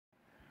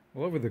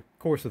Well, over the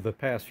course of the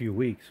past few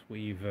weeks,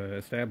 we've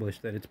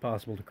established that it's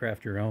possible to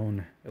craft your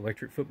own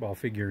electric football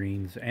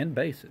figurines and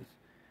bases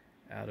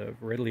out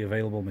of readily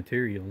available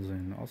materials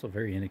and also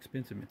very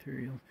inexpensive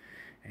materials.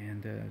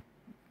 And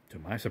to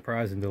my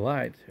surprise and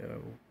delight,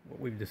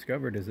 what we've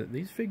discovered is that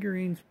these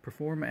figurines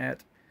perform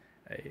at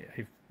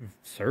a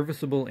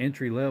serviceable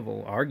entry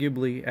level,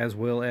 arguably as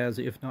well as,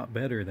 if not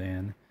better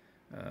than,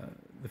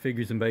 the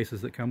figures and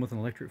bases that come with an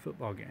electric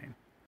football game,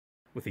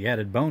 with the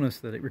added bonus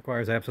that it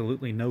requires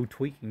absolutely no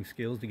tweaking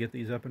skills to get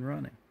these up and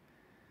running.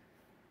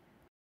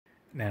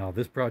 Now,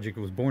 this project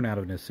was born out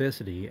of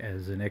necessity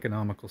as an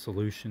economical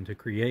solution to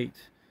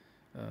create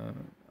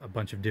a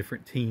bunch of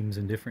different teams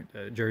in different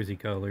jersey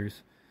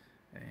colors,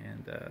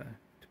 and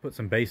to put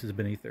some bases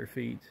beneath their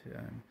feet.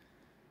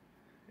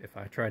 If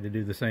I tried to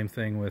do the same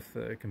thing with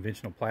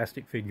conventional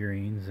plastic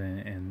figurines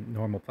and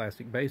normal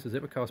plastic bases,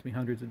 it would cost me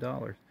hundreds of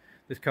dollars.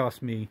 This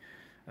cost me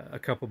a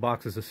couple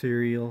boxes of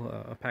cereal,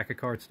 a pack of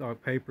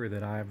cardstock paper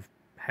that I've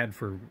had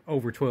for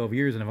over 12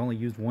 years, and I've only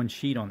used one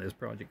sheet on this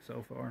project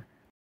so far,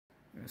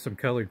 some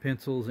colored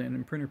pencils,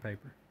 and printer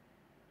paper.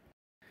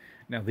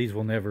 Now, these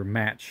will never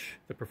match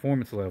the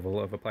performance level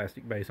of a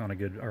plastic base on a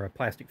good, or a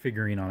plastic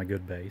figurine on a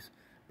good base,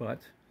 but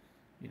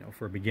you know,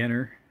 for a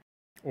beginner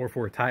or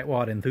for a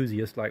tightwad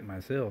enthusiast like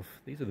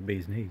myself, these are the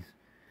bee's knees.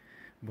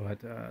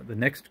 But the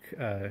next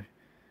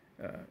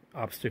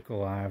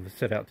obstacle I've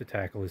set out to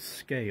tackle is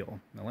scale.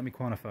 Now let me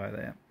quantify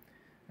that.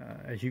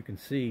 As you can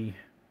see,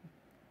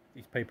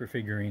 these paper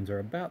figurines are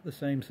about the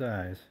same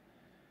size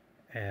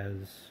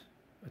as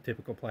a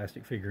typical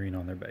plastic figurine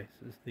on their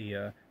bases.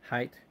 The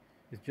height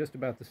is just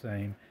about the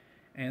same,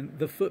 and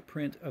the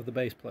footprint of the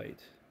base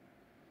plate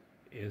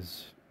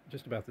is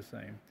just about the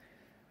same.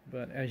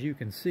 But as you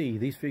can see,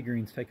 these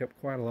figurines take up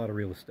quite a lot of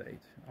real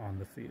estate on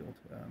the field.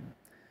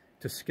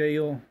 To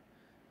scale,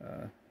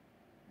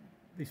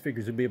 these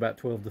figures would be about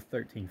 12 to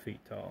 13 feet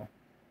tall.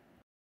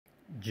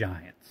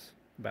 Giants,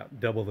 about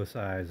double the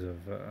size of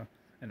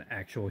an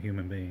actual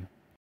human being.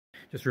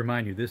 Just to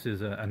remind you, this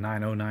is a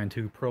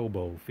 9092 Pro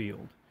Bowl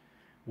field,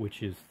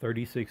 which is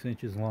 36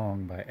 inches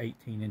long by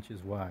 18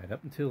 inches wide.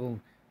 Up until,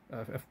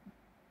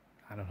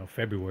 I don't know,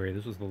 February,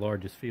 this was the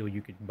largest field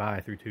you could buy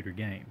through Tudor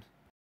Games.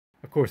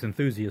 Of course,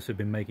 enthusiasts have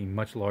been making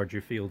much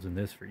larger fields than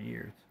this for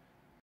years.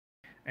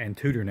 And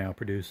Tudor now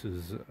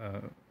produces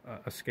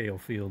a scale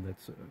field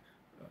that's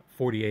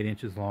 48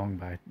 inches long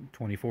by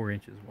 24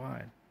 inches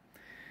wide.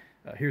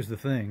 Here's the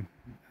thing.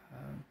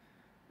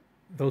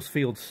 Those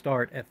fields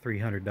start at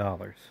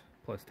 $300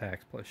 plus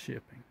tax plus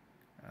shipping.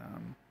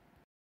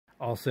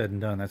 All said and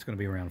done, that's going to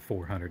be around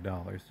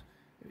 $400,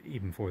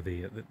 even for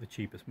the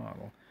cheapest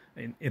model.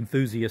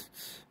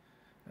 Enthusiasts'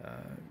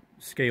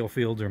 scale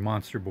fields or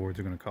monster boards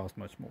are going to cost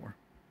much more.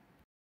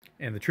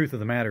 And the truth of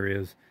the matter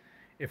is,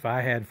 if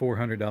I had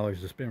 $400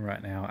 to spend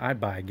right now, I'd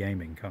buy a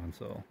gaming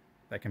console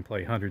that can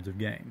play hundreds of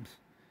games,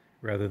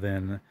 rather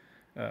than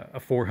a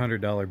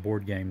 $400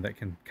 board game that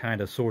can kind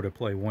of sort of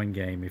play one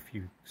game if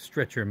you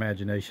stretch your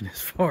imagination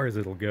as far as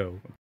it'll go.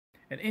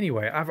 And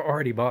anyway, I've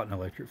already bought an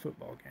electric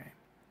football game.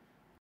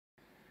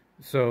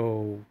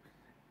 So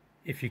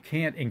if you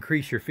can't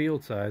increase your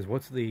field size,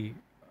 what's the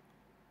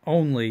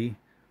only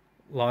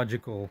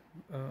logical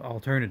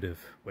alternative?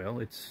 Well,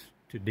 it's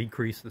to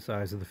decrease the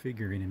size of the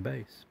figurine and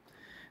base.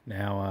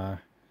 Now,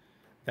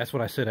 that's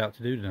what I set out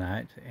to do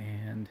tonight,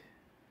 and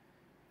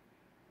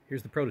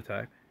here's the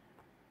prototype.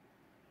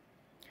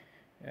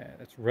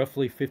 That's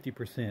roughly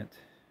 50%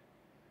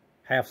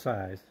 half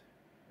size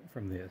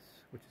from this,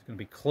 which is going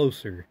to be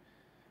closer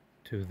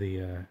to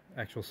the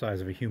actual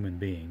size of a human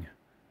being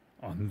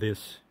on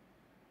this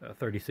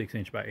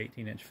 36-inch by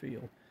 18-inch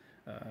field.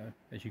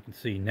 As you can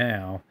see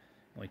now,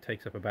 it only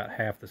takes up about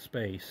half the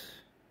space,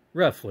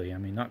 roughly. I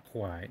mean, not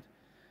quite.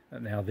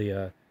 Now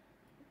the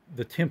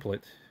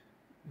template,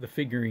 the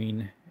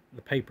figurine,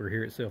 the paper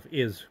here itself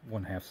is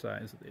 1/2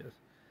 size of this,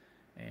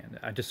 and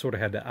I just sort of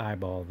had to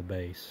eyeball the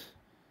base.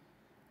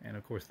 And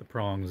of course, the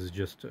prongs is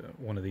just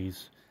one of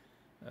these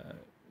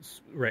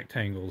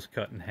rectangles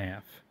cut in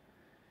half.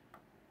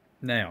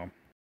 Now,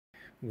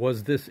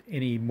 was this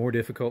any more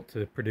difficult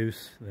to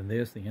produce than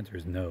this? The answer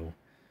is no.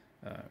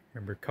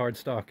 Remember,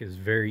 cardstock is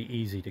very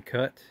easy to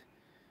cut.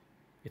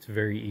 It's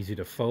very easy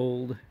to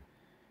fold.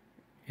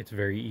 It's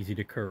very easy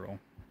to curl.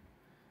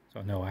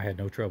 So no, I had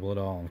no trouble at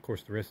all. And of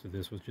course, the rest of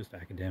this was just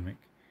academic.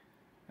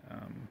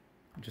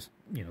 Just,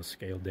 you know,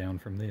 scaled down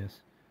from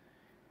this.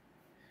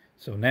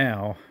 So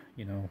now,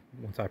 you know,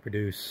 once I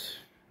produce,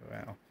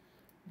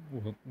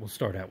 well, we'll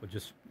start out with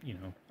just, you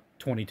know,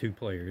 22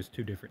 players,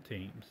 2 different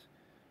teams,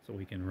 so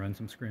we can run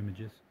some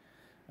scrimmages.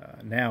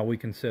 Now we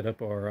can set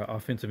up our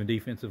offensive and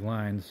defensive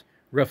lines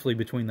roughly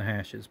between the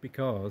hashes,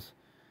 because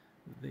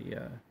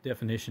the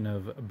definition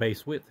of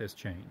base width has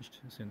changed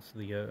since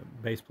the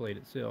base plate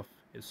itself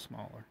is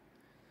smaller.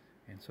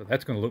 And so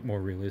that's going to look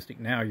more realistic.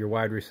 Now your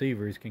wide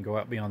receivers can go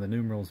out beyond the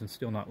numerals and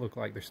still not look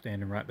like they're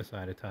standing right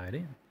beside a tight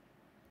end.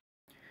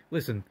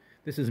 Listen,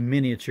 this is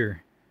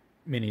miniature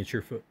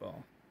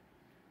football.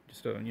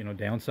 Just, you know,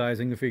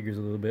 downsizing the figures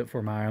a little bit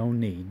for my own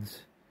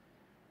needs.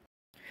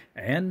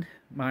 and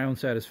my own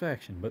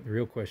satisfaction. But the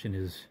real question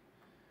is,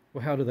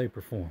 well, how do they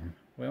perform?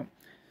 Well,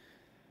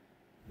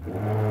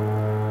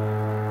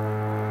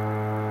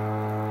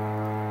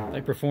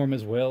 they perform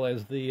as well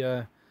as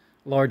the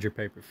larger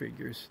paper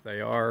figures. They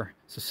are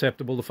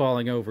susceptible to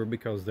falling over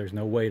because there's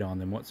no weight on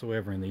them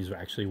whatsoever, and these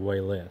actually weigh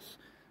less.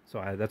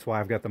 So that's why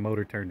I've got the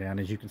motor turned down.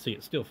 As you can see,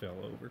 it still fell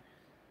over.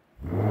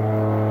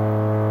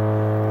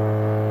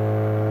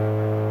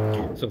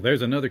 So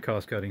there's another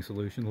cost-cutting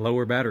solution: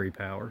 lower battery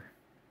power.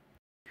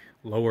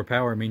 Lower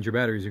power means your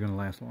batteries are going to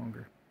last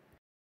longer.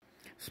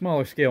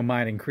 Smaller scale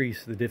might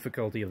increase the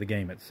difficulty of the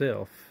game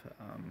itself,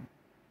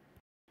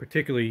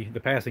 particularly the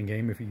passing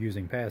game if you're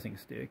using passing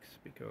sticks,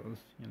 because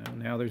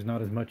now there's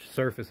not as much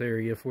surface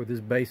area for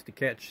this base to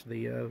catch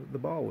the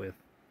ball with,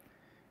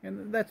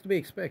 and that's to be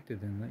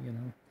expected.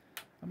 And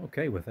I'm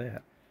okay with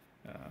that.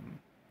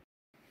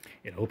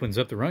 It opens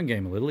up the run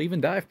game a little.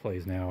 Even dive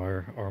plays now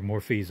are more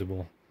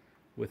feasible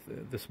with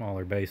the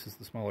smaller bases,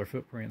 the smaller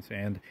footprints,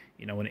 and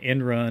an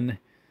end run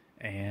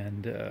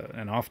and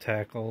an off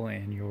tackle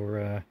and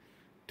your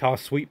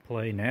toss sweep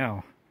play.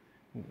 Now,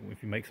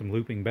 if you make some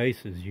looping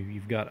bases,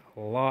 you've got a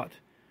lot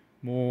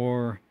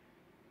more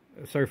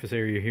surface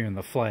area here in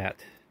the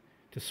flat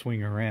to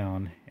swing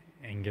around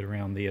and get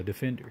around the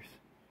defenders.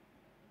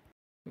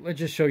 Let's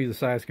just show you the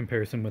size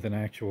comparison with an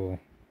actual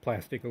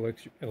plastic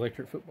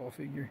electric football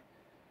figure.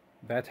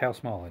 That's how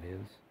small it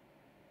is.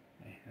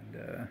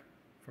 And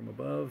from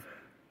above,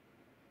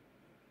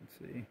 let's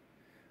see,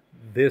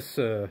 this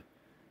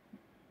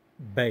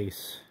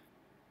base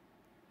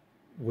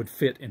would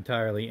fit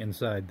entirely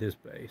inside this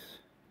base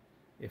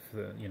if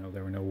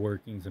there were no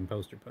workings and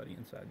poster putty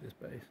inside this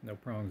base, no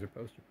prongs or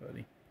poster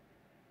putty.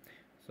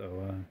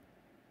 So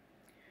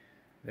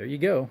there you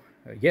go.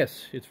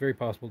 Yes, it's very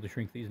possible to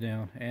shrink these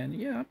down, and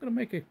yeah, I'm going to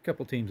make a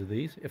couple teams of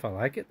these if I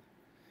like it.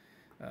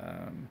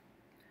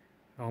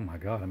 Oh my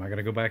God, am I going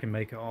to go back and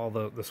make all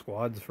the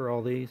squads for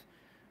all these?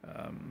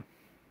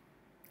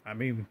 I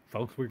mean,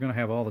 folks, we're going to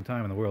have all the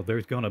time in the world.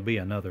 There's going to be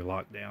another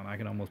lockdown. I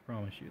can almost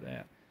promise you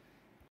that.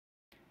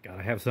 Got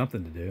to have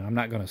something to do. I'm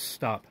not going to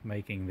stop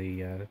making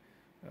the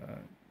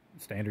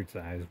standard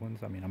size ones.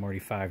 I mean, I'm already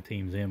 5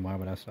 teams in. Why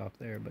would I stop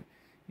there? But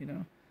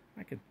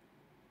I could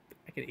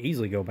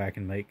easily go back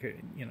and make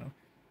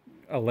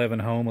 11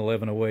 home,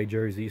 11 away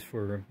jerseys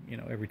for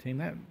every team.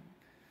 That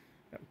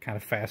would kind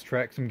of fast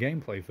track some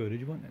gameplay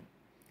footage, wouldn't it?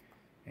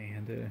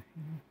 And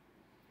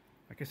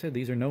like I said,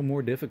 these are no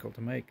more difficult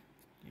to make.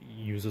 It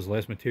uses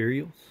less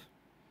materials,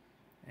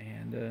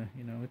 and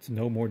it's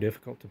no more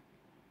difficult to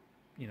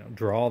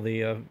draw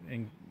the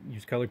and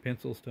use colored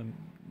pencils to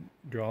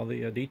draw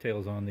the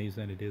details on these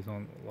than it is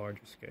on the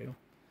larger scale.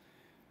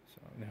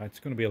 So now it's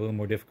going to be a little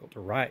more difficult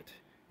to write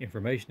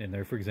information in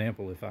there. For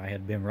example, if I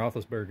had Ben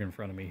Roethlisberger in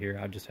front of me here,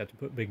 I'd just have to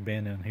put Big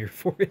Ben in here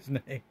for his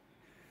name.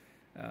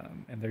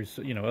 And there's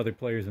other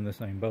players in the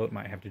same boat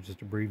might have to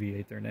just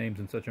abbreviate their names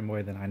in such a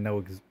way that I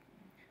know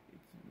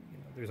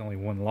there's only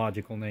one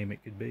logical name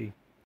it could be.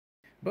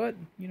 But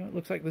it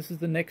looks like this is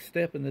the next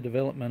step in the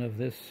development of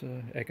this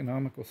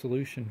economical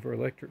solution for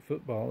electric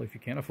football. If you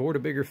can't afford a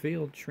bigger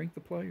field, shrink the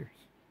players.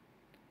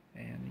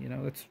 And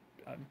that's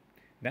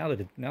now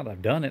that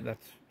I've done it,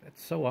 that's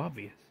so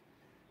obvious.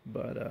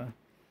 But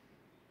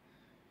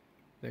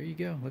there you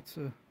go. Let's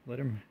let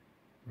him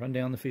run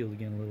down the field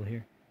again a little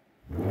here.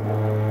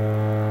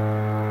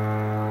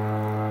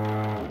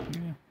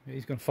 Yeah,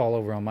 he's going to fall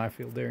over on my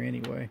field there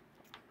anyway.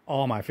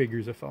 All my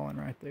figures are falling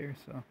right there,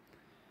 so.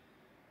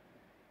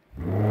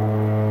 There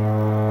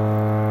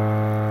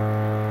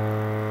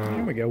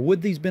we go.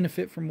 Would these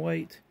benefit from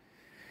weight?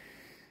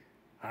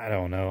 I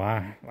don't know.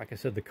 Like I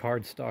said, the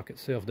cardstock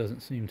itself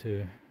doesn't seem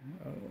to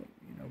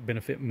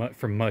benefit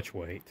from much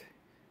weight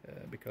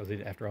because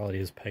after all, it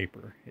is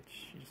paper. It's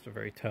just a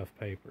very tough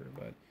paper.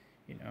 But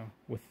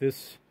with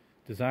this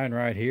design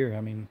right here,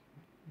 I mean,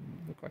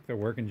 look like they're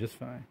working just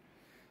fine.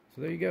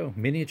 So there you go.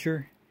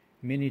 Miniature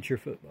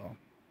football.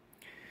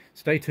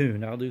 Stay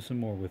tuned. I'll do some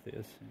more with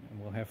this, and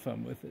we'll have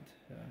fun with it.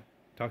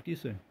 Talk to you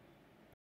soon.